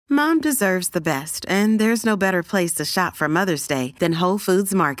Mom deserves the best, and there's no better place to shop for Mother's Day than Whole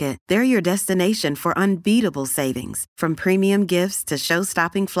Foods Market. They're your destination for unbeatable savings, from premium gifts to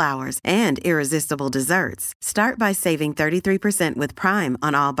show-stopping flowers and irresistible desserts. Start by saving 33% with Prime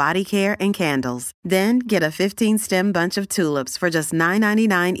on all body care and candles. Then get a 15-stem bunch of tulips for just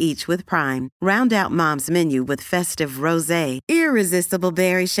 $9.99 each with Prime. Round out Mom's menu with festive rosé, irresistible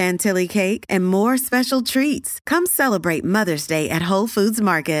berry chantilly cake, and more special treats. Come celebrate Mother's Day at Whole Foods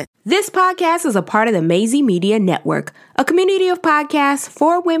Market. This podcast is a part of the Maisie Media Network, a community of podcasts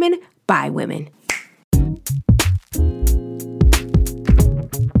for women by women.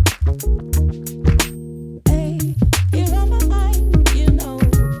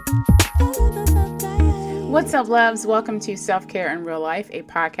 What's up, loves? Welcome to Self-Care in Real Life, a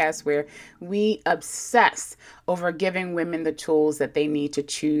podcast where we obsess over giving women the tools that they need to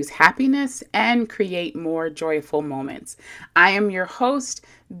choose happiness and create more joyful moments. I am your host,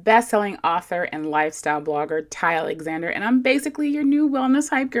 best-selling author and lifestyle blogger, Ty Alexander, and I'm basically your new wellness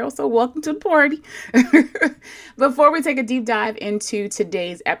hype girl, so welcome to the party. Before we take a deep dive into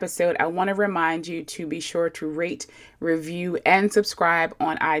today's episode, I want to remind you to be sure to rate, review, and subscribe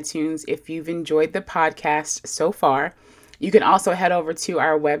on iTunes if you've enjoyed the podcast so far. You can also head over to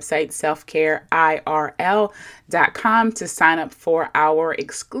our website, selfcareirl.com, to sign up for our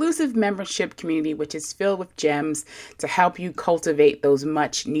exclusive membership community, which is filled with gems to help you cultivate those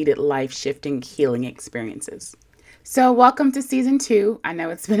much needed life-shifting healing experiences. So welcome to season 2. I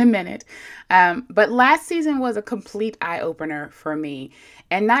know it's been a minute, but last season was a complete eye-opener for me.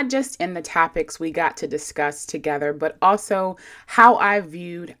 And not just in the topics we got to discuss together, but also how I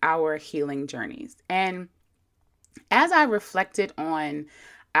viewed our healing journeys. And as I reflected on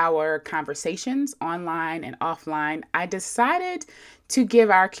our conversations online and offline, I decided to give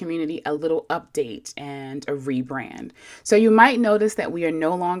our community a little update and a rebrand. So you might notice that we are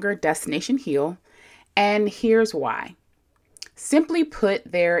no longer Destination Heal, and here's why. Simply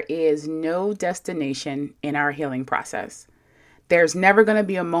put, there is no destination in our healing process. There's never going to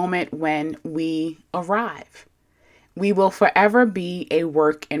be a moment when we arrive. We will forever be a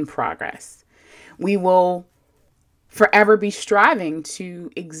work in progress. We will forever be striving to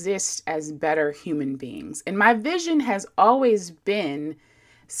exist as better human beings. And my vision has always been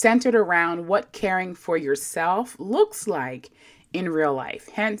centered around what caring for yourself looks like in real life.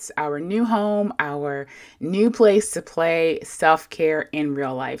 Hence our new home, our new place to play, self-care in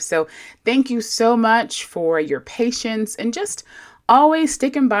real life. So thank you so much for your patience and just always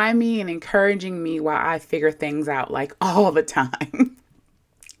sticking by me and encouraging me while I figure things out like all the time.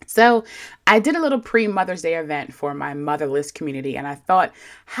 So I did a little pre-Mother's Day event for my motherless community, and I thought,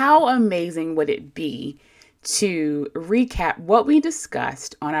 how amazing would it be to recap what we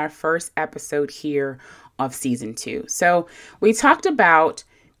discussed on our first episode here of season 2. So we talked about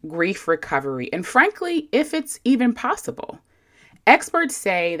grief recovery, and frankly, if it's even possible. Experts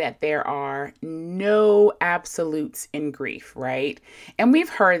say that there are no absolutes in grief, right? And we've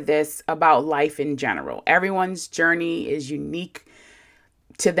heard this about life in general. Everyone's journey is unique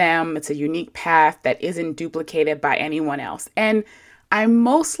to them. It's a unique path that isn't duplicated by anyone else. And I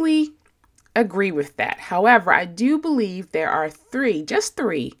mostly agree with that. However, I do believe there are just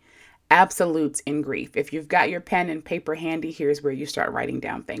three absolutes in grief. If you've got your pen and paper handy, here's where you start writing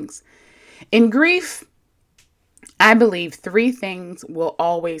down things. In grief, I believe 3 things will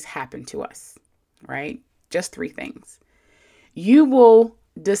always happen to us, right? Just 3 things. You will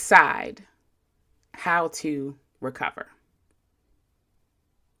decide how to recover.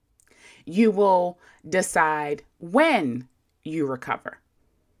 You will decide when you recover.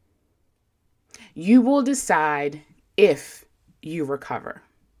 You will decide if you recover.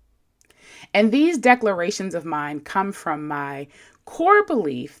 And these declarations of mine come from my core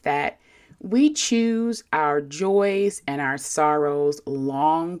belief that we choose our joys and our sorrows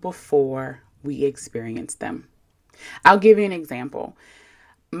long before we experience them. I'll give you an example.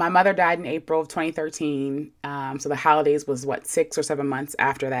 My mother died in April of 2013. So the holidays was 6 or 7 months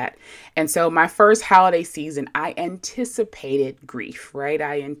after that. And so my first holiday season, I anticipated grief, right?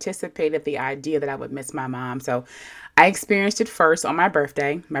 I anticipated the idea that I would miss my mom. So I experienced it first on my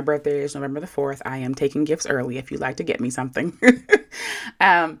birthday. My birthday is November the 4th. I am taking gifts early if you'd like to get me something.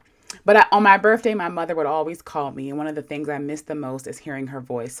 But on my birthday, my mother would always call me. And one of the things I missed the most is hearing her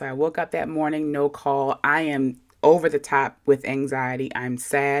voice. So I woke up that morning, no call. I am over the top with anxiety. I'm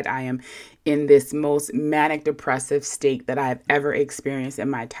sad. I am in this most manic depressive state that I've ever experienced in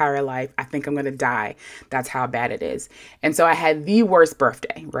my entire life. I think I'm going to die. That's how bad it is. And so I had the worst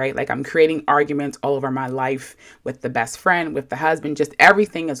birthday, right? Like I'm creating arguments all over my life with the best friend, with the husband, just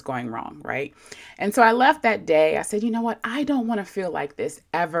everything is going wrong, right? And so I left that day. I said, you know what? I don't want to feel like this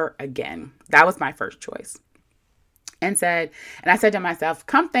ever again. That was my first choice. And I said to myself,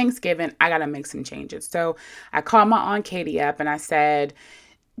 come Thanksgiving, I got to make some changes. So I called my Aunt Katie up and I said,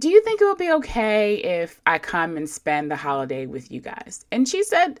 do you think it would be okay if I come and spend the holiday with you guys? And she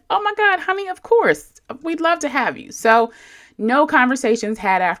said, oh my God, honey, of course. We'd love to have you. So no conversations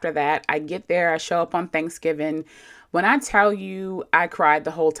had after that. I get there, I show up on Thanksgiving. When I tell you I cried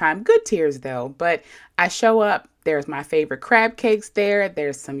the whole time, good tears though, but I show up, there's my favorite crab cakes there,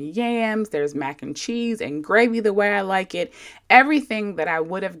 there's some yams, there's mac and cheese and gravy the way I like it, everything that I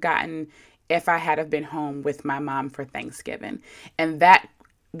would have gotten if I had have been home with my mom for Thanksgiving. And that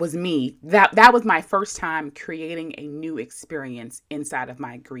was me. That was my first time creating a new experience inside of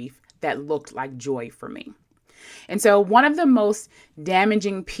my grief that looked like joy for me. And so one of the most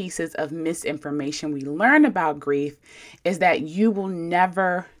damaging pieces of misinformation we learn about grief is that you will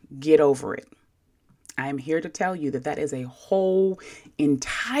never get over it. I am here to tell you that that is a whole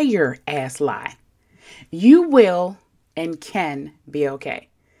entire ass lie. You will and can be okay.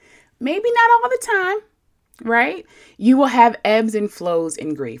 Maybe not all the time, right? You will have ebbs and flows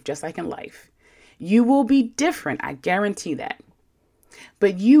in grief, just like in life. You will be different. I guarantee that.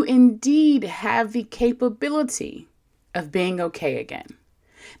 But you indeed have the capability of being okay again.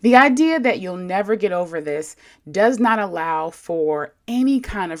 The idea that you'll never get over this does not allow for any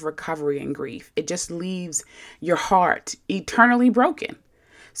kind of recovery in grief. It just leaves your heart eternally broken.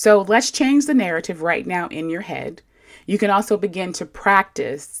 So let's change the narrative right now in your head. You can also begin to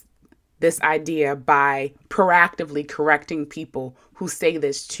practice this idea by proactively correcting people who say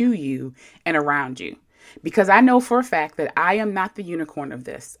this to you and around you. Because I know for a fact that I am not the unicorn of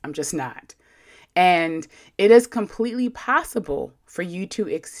this. I'm just not. And it is completely possible for you to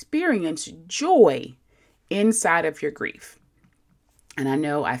experience joy inside of your grief. And I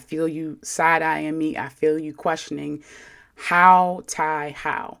know I feel you side-eyeing me. I feel you questioning how, Ty,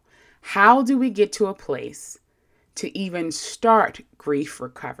 how? How do we get to a place to even start grief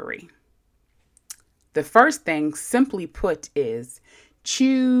recovery? The first thing, simply put, is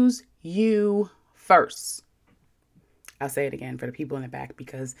choose you first. I'll say it again for the people in the back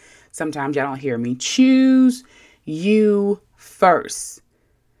because sometimes y'all don't hear me. Choose you first.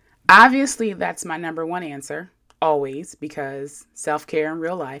 Obviously, that's my number one answer, always, because self-care in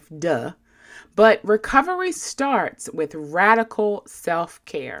real life, duh. But recovery starts with radical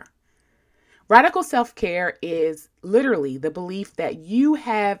self-care. Radical self-care is literally the belief that you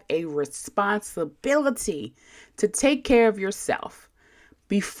have a responsibility to take care of yourself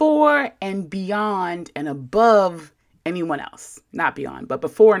before and beyond and above anyone else. Not beyond, but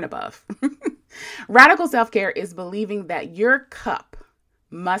before and above. Radical self-care is believing that your cup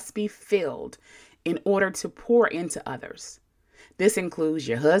must be filled in order to pour into others. This includes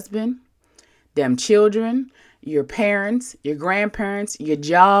your husband, them children, your parents, your grandparents, your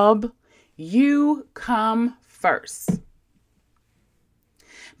job. You come first.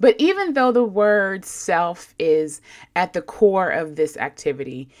 But even though the word self is at the core of this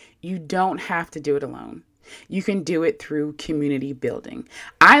activity, you don't have to do it alone. You can do it through community building.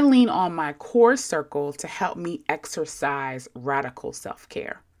 I lean on my core circle to help me exercise radical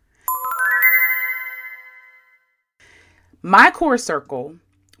self-care. My core circle,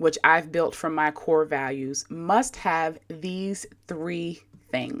 which I've built from my core values, must have these three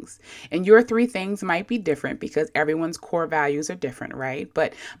things. And your three things might be different because everyone's core values are different, right?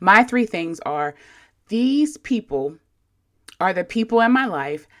 But my three things are: these people are the people in my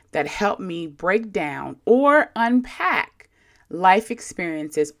life that help me break down or unpack life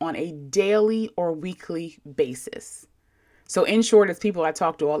experiences on a daily or weekly basis. So in short, it's people I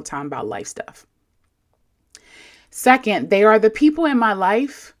talk to all the time about life stuff. Second, they are the people in my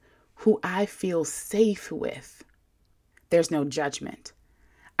life who I feel safe with. There's no judgment.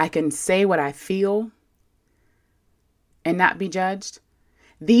 I can say what I feel and not be judged.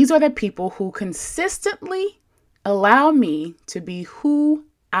 These are the people who consistently allow me to be who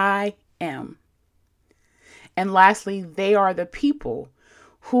I am. And lastly, they are the people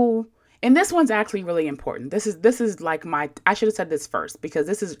who, and this one's actually really important. This is like I should have said this first because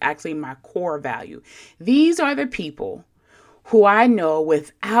this is actually my core value. These are the people who I know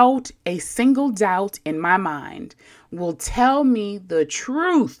without a single doubt in my mind will tell me the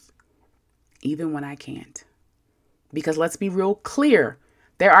truth even when I can't. Because let's be real clear,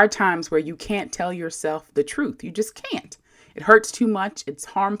 There are times where you can't tell yourself the truth. You just can't. It hurts too much. It's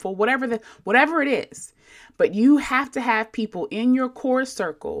harmful, whatever it is. But you have to have people in your core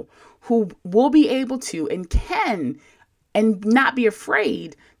circle who will be able to and can and not be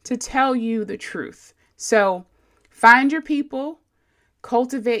afraid to tell you the truth. So find your people,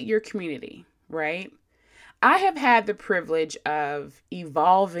 cultivate your community, right? I have had the privilege of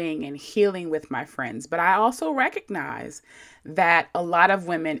evolving and healing with my friends, but I also recognize that a lot of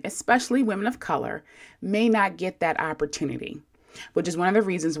women, especially women of color, may not get that opportunity, which is one of the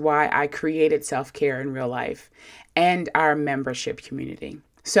reasons why I created Self-Care in Real Life and our membership community.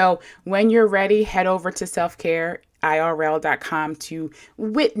 So when you're ready, head over to selfcareirl.com to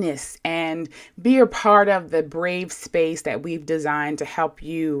witness and be a part of the brave space that we've designed to help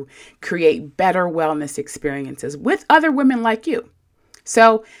you create better wellness experiences with other women like you.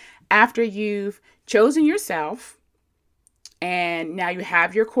 So after you've chosen yourself and now you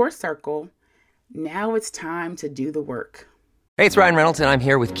have your core circle, now it's time to do the work. Hey, it's Ryan Reynolds, and I'm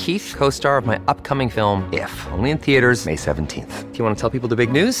here with Keith, co-star of my upcoming film, If, only in theaters May 17th. Do you want to tell people the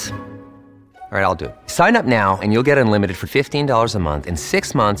big news? All right, I'll do it. Sign up now and you'll get unlimited for $15 a month and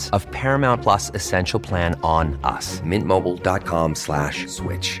 6 months of Paramount Plus Essential Plan on us.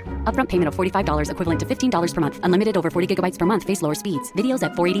 MintMobile.com/switch. Upfront payment of $45 equivalent to $15 per month. Unlimited over 40 gigabytes per month. Face lower speeds. Videos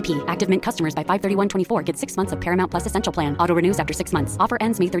at 480p. Active Mint customers by 531.24 get 6 months of Paramount Plus Essential Plan. Auto renews after 6 months. Offer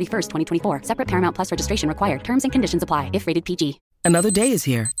ends May 31st, 2024. Separate Paramount Plus registration required. Terms and conditions apply if rated PG. Another day is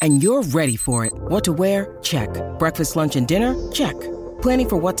here, and you're ready for it. What to wear? Check. Breakfast, lunch, and dinner? Check. Planning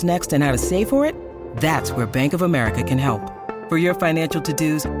for what's next and how to save for it? That's where Bank of America can help. For your financial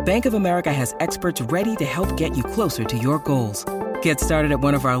to-dos, Bank of America has experts ready to help get you closer to your goals. Get started at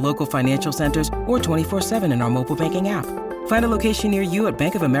one of our local financial centers or 24/7 in our mobile banking app. Find a location near you at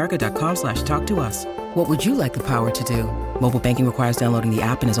bankofamerica.com/talktous. What would you like the power to do? Mobile banking requires downloading the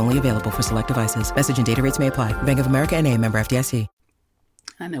app and is only available for select devices. Message and data rates may apply. Bank of America N.A., member FDIC.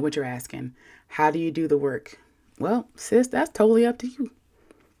 I know what you're asking. How do you do the work? Well, sis, that's totally up to you.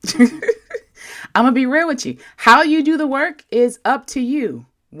 I'm going to be real with you. How you do the work is up to you.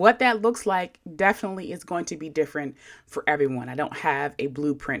 What that looks like definitely is going to be different for everyone. I don't have a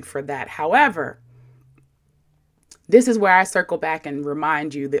blueprint for that. However, this is where I circle back and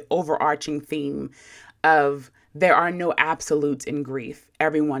remind you the overarching theme of there are no absolutes in grief.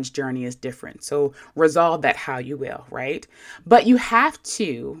 Everyone's journey is different. So resolve that how you will, right? But you have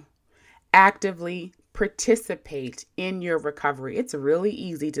to actively participate in your recovery. It's really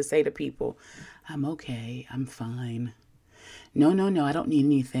easy to say to people, I'm okay, I'm fine. No, I don't need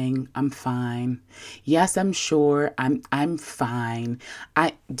anything. I'm fine. Yes, I'm sure. I'm fine.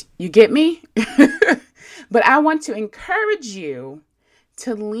 You get me? But I want to encourage you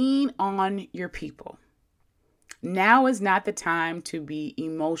to lean on your people. Now is not the time to be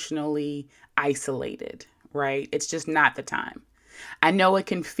emotionally isolated, right? It's just not the time. I know it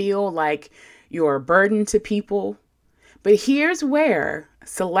can feel like you're a burden to people, but here's where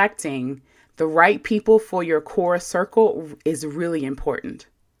selecting the right people for your core circle is really important.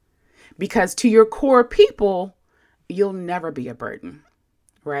 Because to your core people, you'll never be a burden,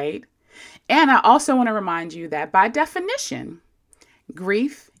 right? And I also want to remind you that by definition,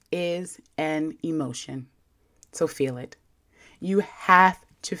 grief is an emotion. So feel it. You have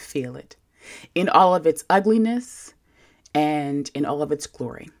to feel it in all of its ugliness and in all of its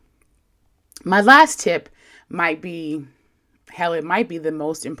glory. My last tip might be, it might be the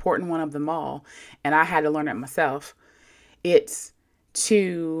most important one of them all, and I had to learn it myself. It's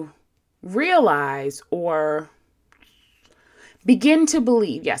to realize or begin to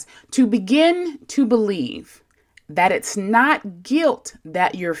believe, begin to believe that it's not guilt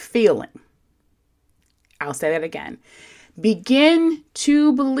that you're feeling. I'll say that again. Begin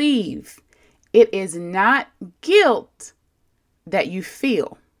to believe it is not guilt that you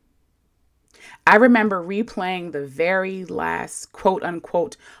feel. I remember replaying the very last quote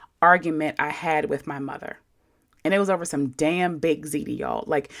unquote argument I had with my mother. And it was over some damn baked ziti, y'all.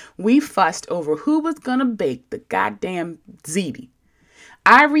 Like, we fussed over who was going to bake the goddamn ziti.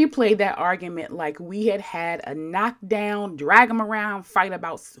 I replayed that argument like we had a knockdown, drag him around fight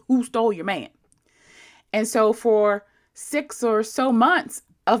about who stole your man. And so for 6 or so months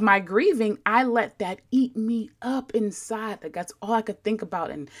of my grieving, I let that eat me up inside. Like, that's all I could think about.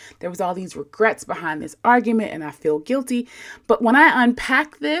 And there was all these regrets behind this argument and I feel guilty. But when I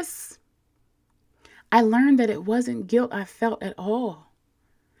unpack this, I learned that it wasn't guilt I felt at all.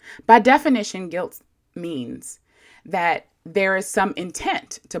 By definition, guilt means that there is some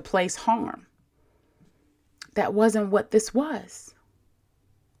intent to place harm. That wasn't what this was.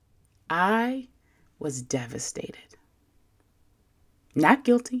 I was devastated. Not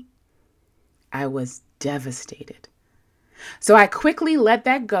guilty. I was devastated. So I quickly let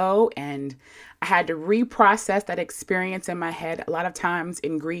that go, and I had to reprocess that experience in my head. A lot of times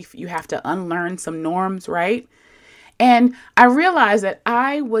in grief, you have to unlearn some norms, right? And I realized that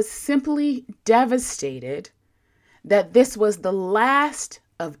I was simply devastated that this was the last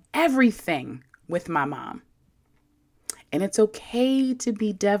of everything with my mom. And it's okay to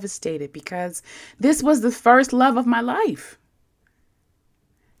be devastated because this was the first love of my life.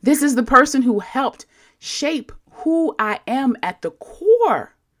 This is the person who helped shape who I am at the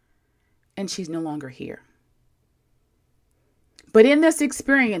core. And she's no longer here. But in this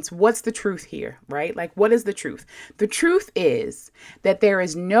experience, what's the truth here, right? Like, what is the truth? The truth is that there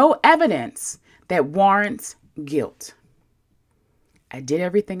is no evidence that warrants guilt. I did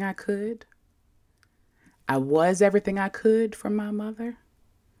everything I could. I was everything I could for my mother.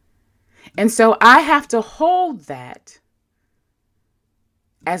 And so I have to hold that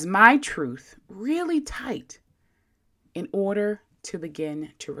as my truth really tight in order to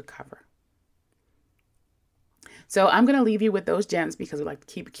begin to recover. So I'm going to leave you with those gems because we like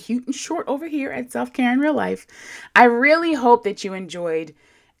to keep it cute and short over here at Self-Care in Real Life. I really hope that you enjoyed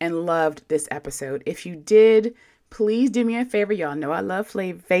and loved this episode. If you did, please do me a favor. Y'all know I love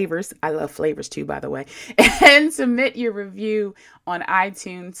favors. I love flavors too, by the way. And submit your review on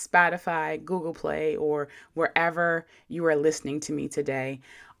iTunes, Spotify, Google Play, or wherever you are listening to me today.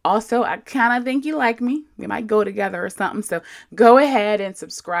 Also, I kind of think you like me. We might go together or something. So go ahead and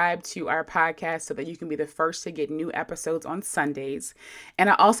subscribe to our podcast so that you can be the first to get new episodes on Sundays. And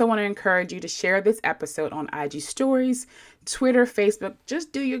I also want to encourage you to share this episode on IG Stories, Twitter, Facebook.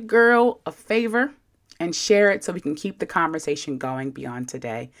 Just do your girl a favor and share it so we can keep the conversation going beyond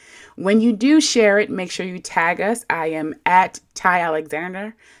today. When you do share it, make sure you tag us. I am at Ty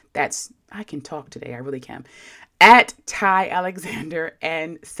Alexander. I can talk today. I really can. At Ty Alexander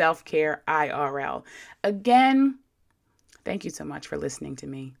and Self-Care IRL. Again, thank you so much for listening to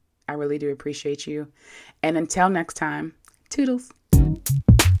me. I really do appreciate you. And until next time, toodles.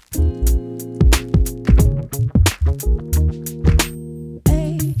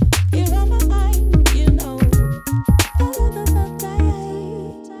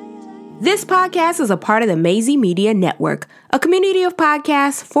 This podcast is a part of the Maisie Media Network, a community of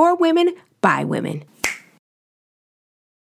podcasts for women by women.